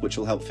health, which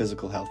will help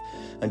physical health,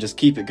 and just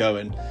keep it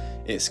going.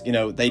 It's, you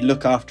know, they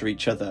look after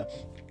each other.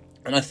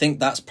 And I think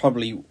that's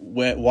probably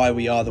why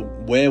we are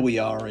where we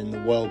are in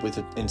the world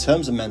in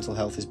terms of mental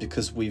health, is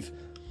because we've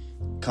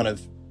kind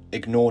of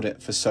ignored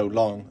it for so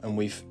long, and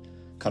we've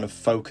kind of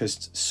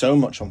focused so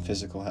much on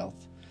physical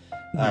health,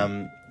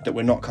 that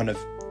we're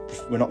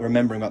not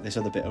remembering about this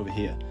other bit over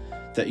here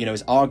that, you know,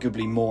 is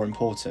arguably more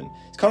important.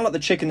 It's kind of like the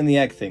chicken and the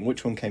egg thing.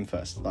 Which one came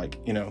first? Like,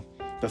 you know,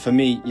 but for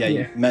me,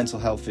 yeah. Mental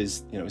health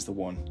is the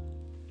one.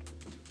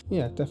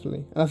 Yeah,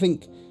 definitely. And I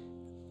think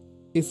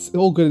it's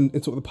all good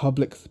in sort of the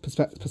public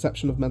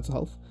perception of mental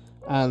health.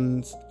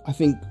 And I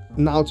think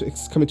now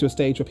it's coming to a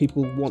stage where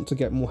people want to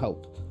get more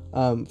help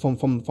from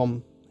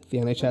the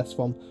NHS,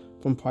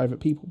 from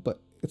private people. But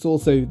it's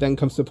also then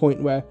comes to a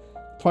point where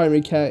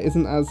primary care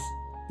isn't as,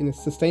 you know,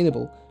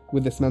 sustainable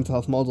with this mental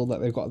health model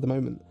that they've got at the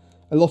moment.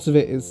 A lot of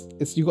it is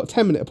you've got a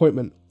 10-minute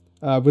appointment.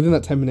 Within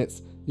that 10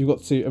 minutes, you've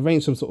got to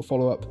arrange some sort of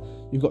follow-up.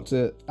 You've got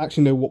to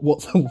actually know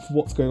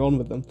what's going on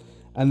with them,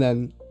 and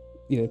then,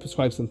 you know,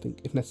 prescribe something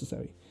if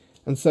necessary.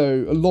 And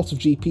so a lot of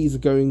GPs are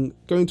going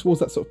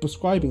towards that sort of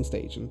prescribing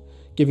stage and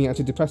giving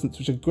antidepressants,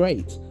 which are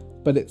great,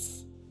 but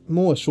it's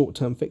more a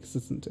short-term fix,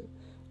 isn't it?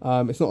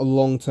 It's not a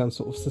long-term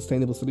sort of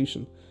sustainable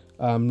solution,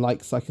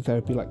 like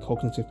psychotherapy, like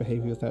cognitive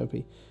behavioural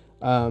therapy,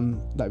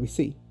 that we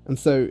see. And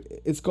so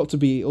it's got to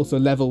be also a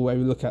level where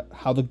we look at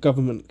how the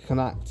government can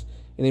act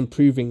in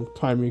improving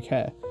primary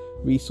care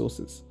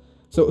resources.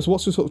 So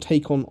what's your sort of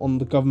take on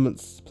the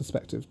government's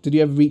perspective? Did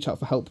you ever reach out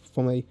for help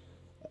from a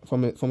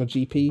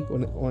GP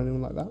or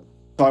anyone like that?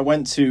 So I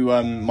went to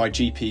my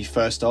GP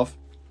first off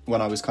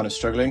when I was kind of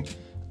struggling.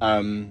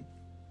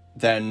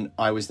 Then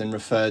I was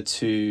referred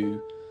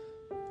to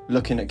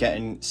looking at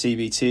getting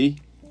CBT,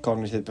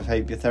 cognitive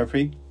behaviour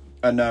therapy,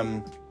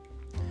 and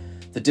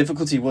the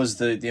difficulty was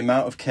the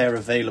amount of care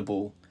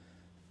available.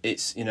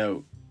 It's, you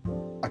know,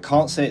 I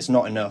can't say it's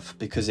not enough,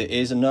 because it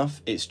is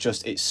enough. It's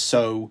just, it's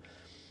so,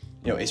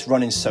 you know, it's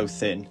running so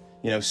thin.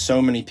 You know,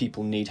 so many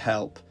people need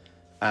help,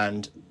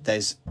 and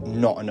there's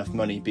not enough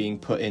money being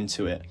put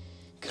into it,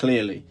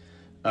 clearly.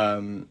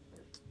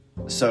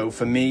 So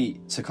for me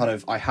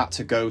to I had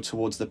to go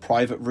towards the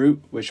private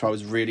route, which I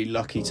was really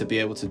lucky to be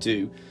able to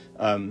do,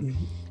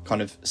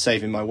 kind of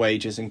saving my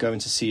wages and going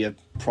to see a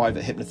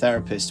private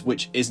hypnotherapist,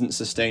 which isn't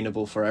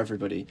sustainable for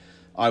everybody.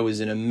 I was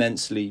in an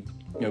immensely,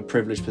 you know,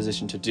 privileged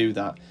position to do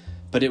that,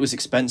 but it was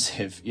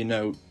expensive. You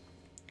know,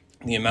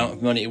 the amount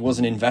of money, it was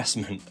an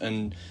investment,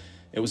 and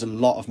it was a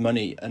lot of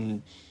money.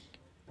 And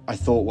I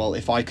thought, well,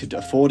 if I could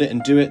afford it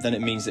and do it, then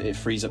it means that it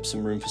frees up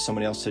some room for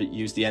somebody else to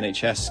use the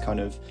NHS kind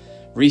of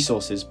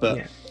resources. But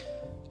yeah.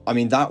 I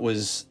mean, that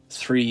was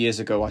 3 years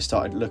ago I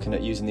started looking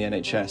at using the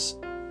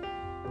NHS.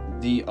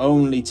 the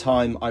only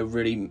time I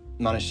really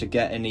managed to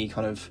get any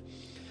kind of...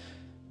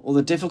 Well,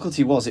 the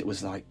difficulty was, it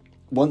was like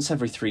once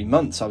every 3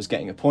 months I was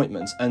getting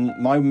appointments, and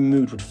my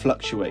mood would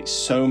fluctuate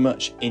so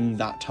much in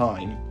that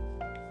time.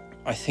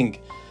 I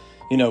think,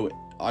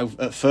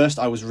 at first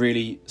I was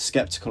really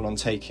skeptical on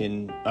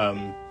taking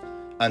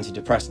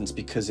antidepressants,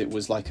 because it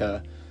was like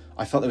I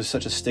felt there was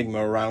such a stigma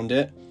around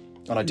it,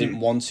 and I didn't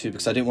want to,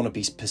 because I didn't want to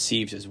be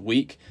perceived as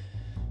weak.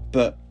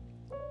 But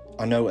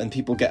I know, and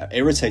people get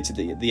irritated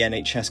that the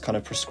NHS kind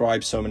of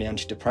prescribes so many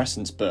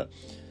antidepressants, but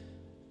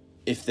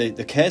if the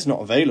care's not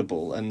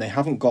available and they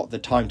haven't got the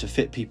time to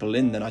fit people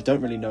in, then I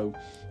don't really know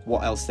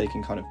what else they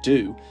can kind of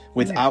do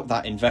without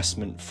that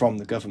investment from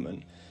the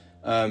government.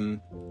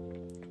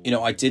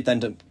 I did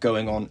end up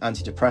going on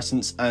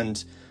antidepressants,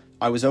 and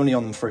I was only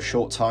on them for a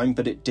short time,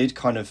 but it did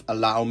kind of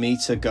allow me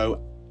to go,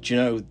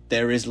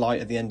 there is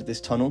light at the end of this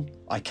tunnel.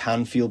 I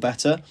can feel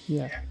better.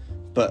 Yeah.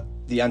 But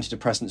the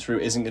antidepressants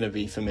route isn't going to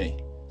be for me.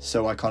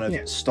 So I kind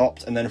of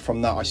stopped, and then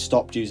from that I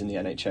stopped using the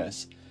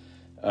NHS,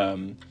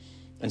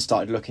 and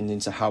started looking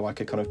into how I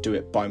could kind of do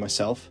it by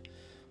myself.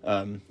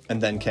 And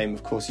then came,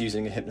 of course,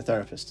 using a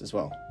hypnotherapist as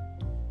well.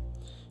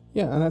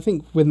 Yeah, and I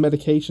think with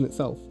medication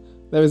itself,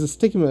 there is a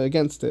stigma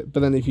against it, but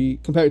then if you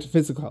compare it to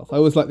physical health, I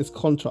always like this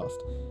contrast.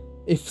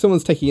 If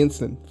someone's taking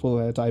insulin for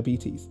their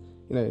diabetes,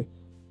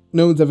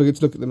 no one's ever going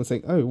to look at them and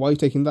say, oh, why are you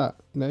taking that?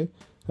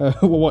 Well,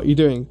 what are you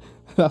doing?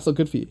 That's not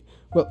good for you.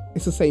 Well,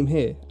 it's the same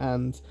here,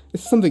 and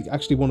this is something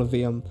actually one of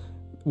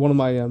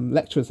my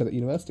lecturers said at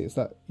university, is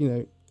that,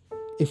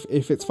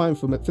 if it's fine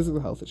for physical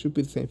health, it should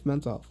be the same for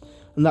mental health.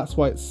 And that's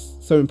why it's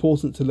so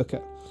important to look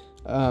at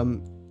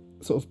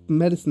sort of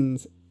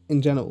medicines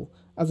in general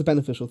as a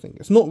beneficial thing.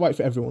 It's not right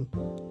for everyone,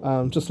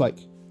 just like,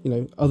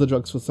 other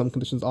drugs for some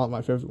conditions aren't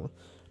right for everyone.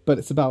 But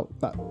it's about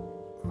that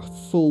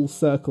full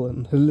circle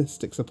and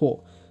holistic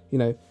support.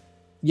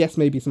 Yes,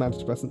 maybe some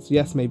antidepressants,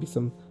 yes, maybe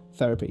some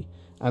therapy,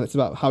 and it's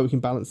about how we can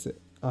balance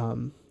it.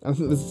 And I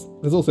think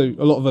there's also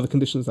a lot of other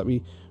conditions that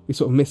we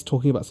sort of miss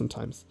talking about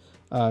sometimes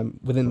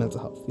within mental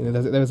health.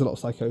 There's a lot of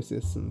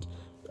psychosis and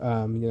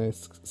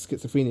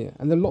schizophrenia,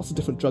 and there are lots of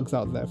different drugs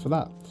out there for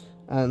that,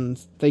 and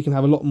they can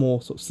have a lot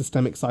more sort of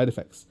systemic side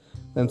effects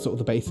than sort of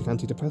the basic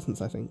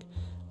antidepressants, I think.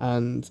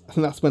 And I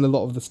think that's when a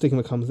lot of the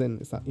stigma comes in,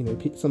 is that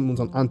someone's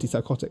on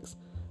antipsychotics,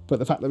 but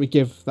the fact that we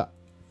give that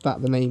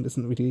the name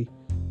isn't really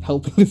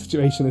helping the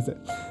situation, is it?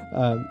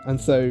 And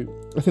so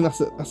I think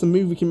that's a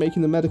move we can make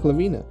in the medical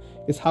arena,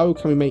 is how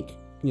can we make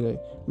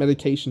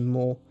medication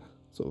more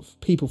sort of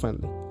people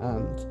friendly,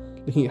 and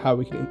looking at how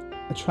we can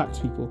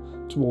attract people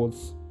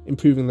towards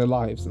improving their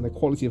lives and their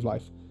quality of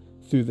life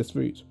through this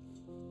route.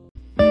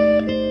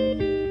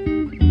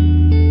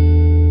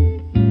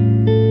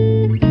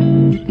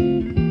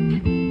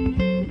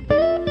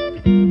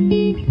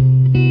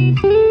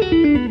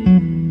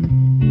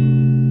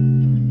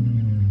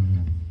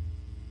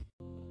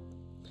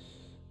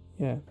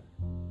 Yeah.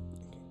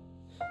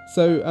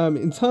 So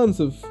in terms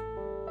of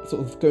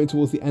sort of going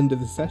towards the end of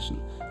the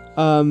session,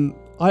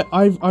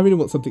 I really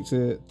want something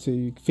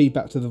to feed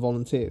back to the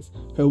volunteers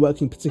who are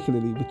working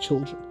particularly with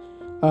children,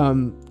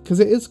 because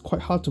it is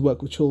quite hard to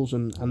work with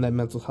children and their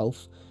mental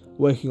health,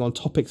 working on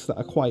topics that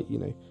are quite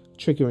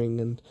triggering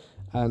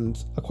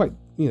and are quite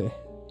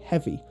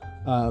heavy.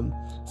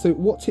 So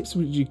what tips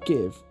would you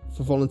give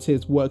for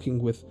volunteers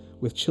working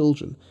with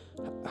children?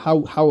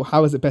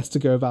 How is it best to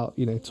go about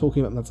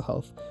talking about mental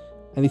health?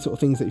 Any sort of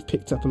things that you've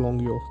picked up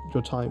along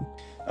your time?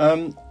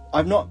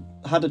 I've not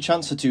had a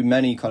chance to do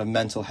many kind of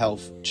mental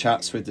health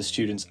chats with the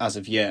students as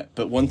of yet,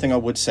 but one thing I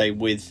would say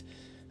with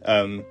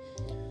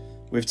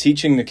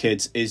teaching the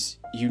kids is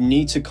you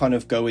need to kind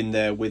of go in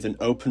there with an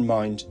open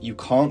mind. You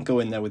can't go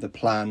in there with a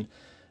plan,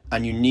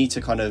 and you need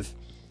to kind of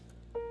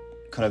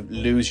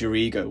lose your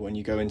ego when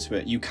you go into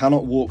it. You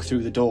cannot walk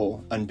through the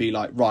door and be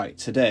like, right,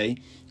 today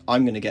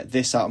I'm going to get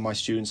this out of my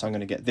students, I'm going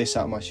to get this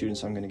out of my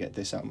students, I'm going to get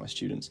this out of my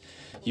students.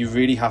 You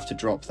really have to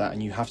drop that,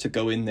 and you have to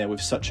go in there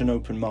with such an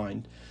open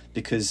mind,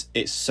 because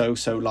it's so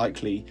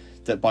likely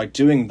that by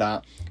doing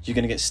that, you're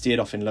going to get steered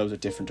off in loads of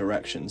different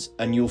directions,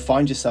 and you'll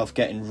find yourself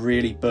getting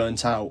really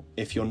burnt out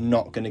if you're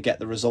not going to get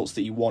the results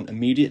that you want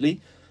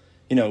immediately.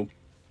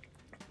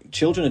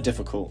 Children are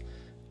difficult,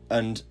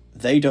 and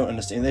they don't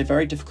understand. They're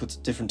very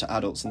different to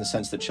adults in the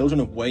sense that children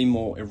are way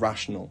more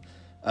irrational,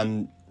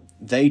 and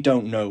they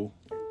don't know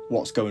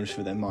what's going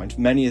through their mind.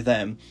 Many of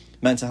them,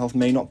 mental health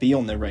may not be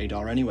on their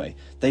radar anyway.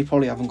 They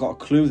probably haven't got a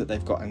clue that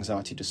they've got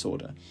anxiety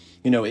disorder.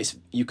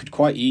 You could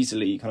quite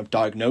easily kind of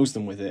diagnose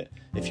them with it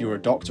if you were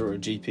a doctor or a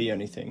GP or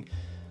anything.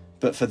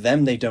 But for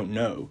them, they don't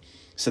know.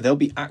 So they'll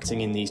be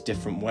acting in these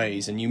different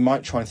ways, and you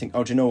might try and think,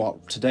 oh, do you know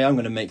what? Today I'm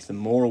going to make them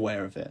more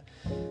aware of it.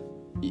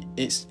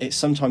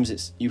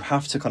 Sometimes you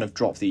have to kind of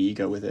drop the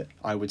ego with it,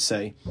 I would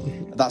say.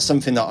 That's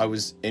something that I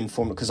was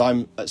informed, because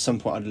at some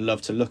point I'd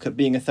love to look at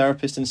being a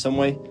therapist in some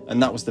way,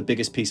 and that was the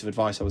biggest piece of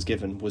advice I was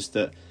given, was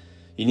that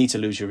you need to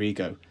lose your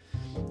ego.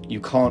 You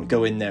can't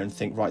go in there and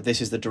think, right, this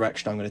is the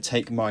direction I'm going to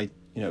take my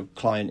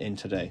client in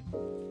today,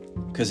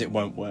 because it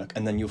won't work,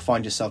 and then you'll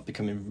find yourself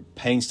becoming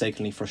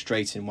painstakingly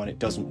frustrated when it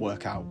doesn't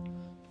work out.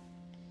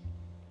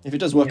 If it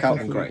does work out,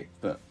 then definitely. great.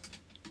 But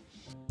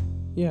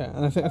Yeah,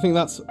 and I think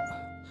that's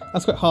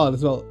quite hard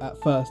as well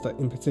at first, like,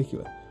 in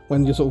particular,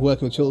 when you're sort of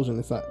working with children.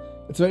 It's a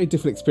very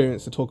different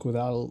experience to talking with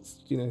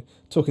adults,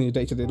 talking your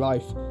day-to-day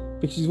life,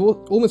 because you've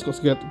almost got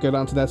to go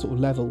down to their sort of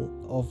level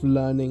of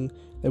learning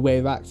their way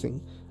of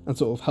acting and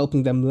sort of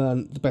helping them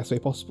learn the best way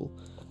possible.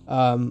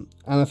 And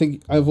I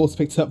think I've also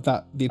picked up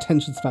that the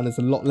attention span is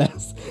a lot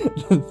less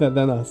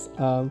than us.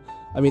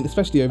 I mean,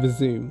 especially over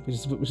Zoom,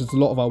 which is a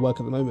lot of our work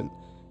at the moment.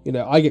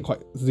 I get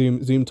quite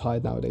Zoom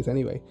tired nowadays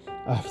anyway.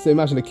 So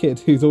imagine a kid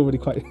who's already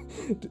quite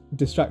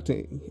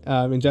distracting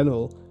in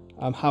general.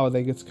 How are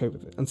they going to cope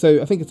with it? And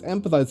so I think it's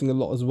empathizing a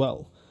lot as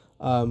well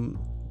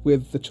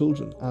with the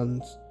children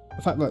and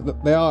the fact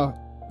that they are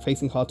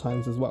facing hard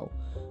times as well.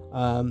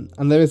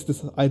 And there is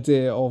this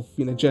idea of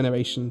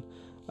generation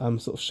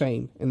sort of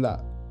shame in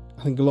that.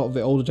 I think a lot of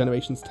the older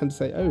generations tend to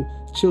say, "Oh,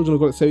 children have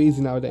got it so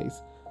easy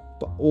nowadays,"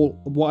 but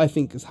what I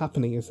think is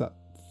happening is that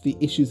the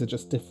issues are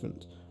just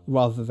different,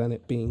 rather than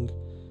it being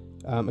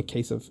a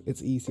case of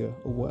it's easier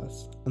or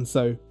worse. And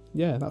so,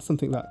 yeah, that's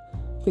something that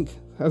I think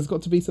has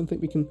got to be something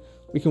we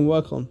can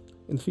work on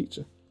in the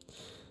future.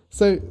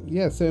 So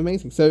yeah, so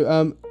amazing.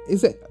 So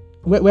is it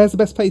where's the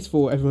best place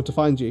for everyone to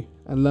find you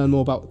and learn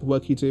more about the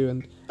work you do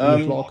and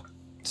your blog?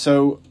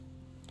 So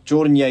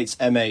Jordan Yates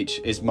MH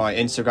is my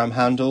Instagram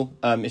handle.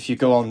 If you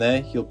go on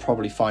there, you'll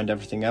probably find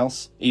everything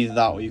else. Either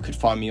that, or you could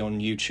find me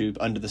on YouTube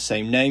under the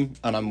same name,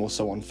 and I'm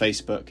also on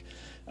Facebook.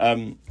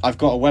 I've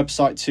got a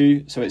website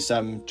too, so it's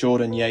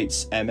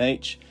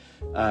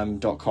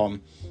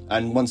jordanyatesmh.com,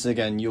 and once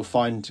again you'll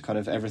find kind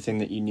of everything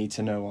that you need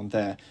to know on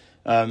there.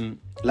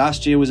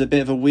 Last year was a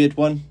bit of a weird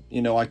one.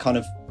 I kind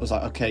of was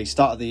like, okay,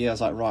 start of the year I was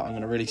like, right, I'm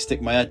going to really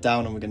stick my head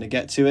down and we're going to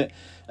get to it.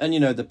 And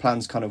the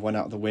plans kind of went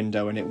out the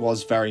window, and it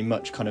was very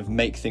much kind of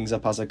make things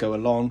up as I go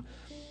along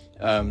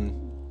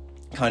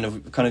kind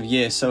of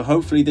year. So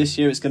hopefully this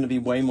year it's going to be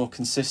way more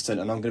consistent,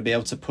 and I'm going to be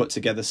able to put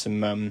together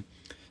some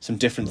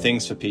different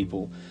things for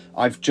people.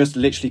 I've just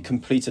literally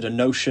completed a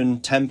Notion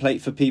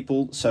template for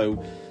people,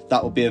 so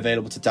that will be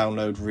available to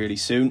download really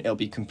soon. It'll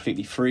be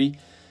completely free.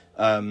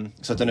 So I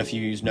don't know if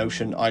you use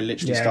Notion. I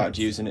literally started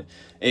using it.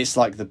 It's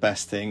like the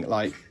best thing.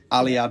 Like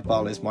Ali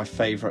Adbal is my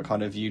favourite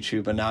kind of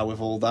YouTuber now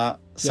with all that.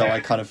 So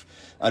I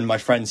and my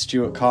friend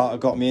Stuart Carter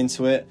got me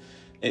into it.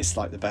 It's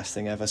like the best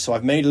thing ever. So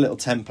I've made a little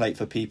template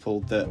for people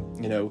that,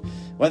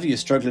 whether you're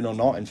struggling or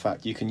not, in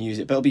fact, you can use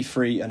it. But it'll be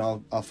free, and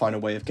I'll find a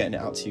way of getting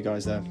it out to you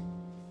guys there.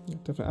 Yeah,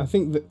 definitely. I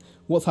think that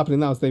what's happening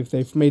now is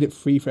they've made it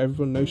free for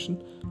everyone.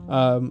 Notion.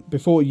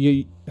 Before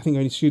I think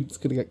only students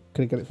could get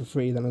it for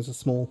free. Then there's a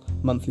small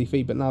monthly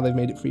fee, but now they've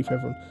made it free for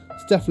everyone.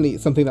 It's definitely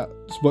something that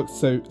just works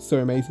so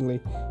amazingly.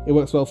 It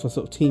works well for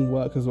sort of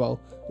teamwork as well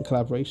and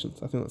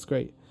collaborations. I think that's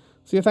great.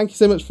 So yeah, thank you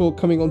so much for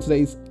coming on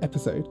today's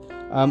episode.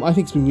 I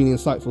think it's been really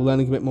insightful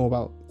learning a bit more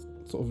about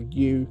sort of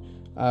you,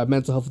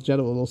 mental health in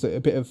general, and also a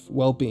bit of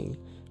well-being.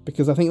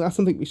 Because I think that's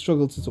something we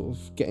struggle to sort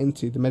of get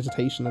into, the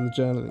meditation and the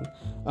journaling.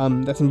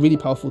 There's some really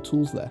powerful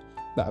tools there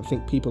that I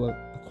think people are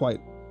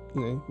quite,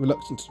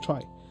 reluctant to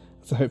try.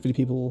 So hopefully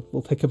people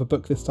will pick up a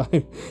book this time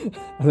and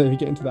then we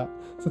get into that.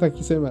 So thank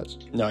you so much.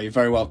 No, you're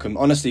very welcome.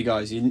 Honestly,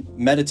 guys,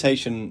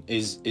 meditation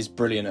is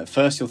brilliant. At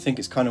first you'll think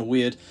it's kind of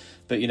weird,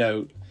 but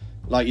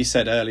like you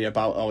said earlier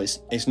about,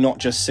 it's not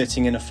just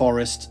sitting in a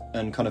forest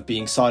and kind of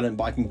being silent,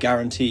 but I can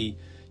guarantee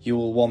you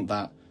will want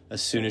that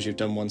as soon as you've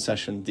done one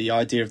session. The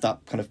idea of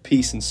that kind of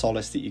peace and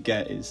solace that you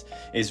get is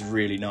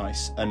really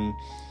nice, and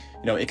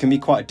it can be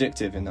quite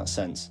addictive in that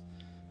sense.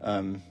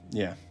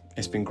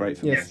 It's been great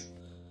for me.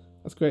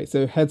 That's great.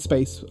 So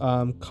Headspace,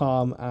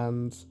 Calm,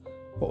 and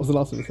what was the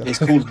last one you said? It's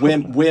called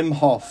Wim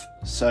Hof.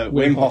 So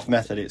Wim Hof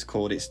method. It's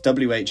called. It's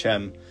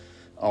WHM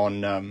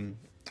on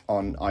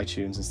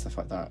iTunes and stuff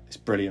like that. It's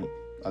brilliant.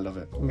 I love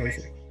it.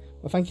 Amazing.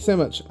 Well, thank you so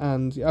much,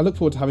 and I look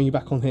forward to having you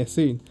back on here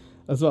soon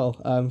as well,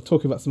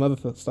 talking about some other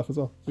stuff as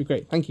well. It'll be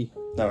great. Thank you.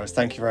 No worries.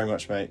 Thank you very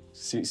much, mate.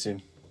 See you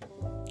soon.